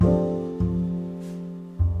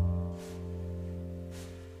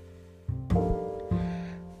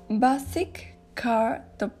basic care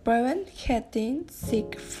to prevent getting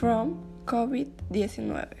sick from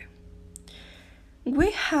COVID-19.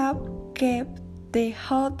 We have kept the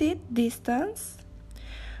healthy distance.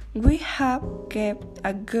 We have kept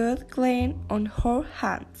a good clean on our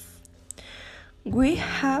hands. We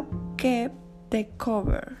have kept the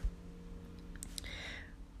cover.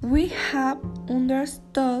 We have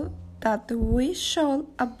understood that we should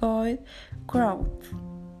avoid crowds.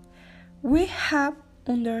 We have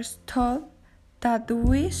understood that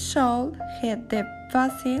we should get the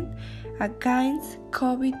vaccine against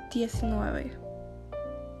COVID-19.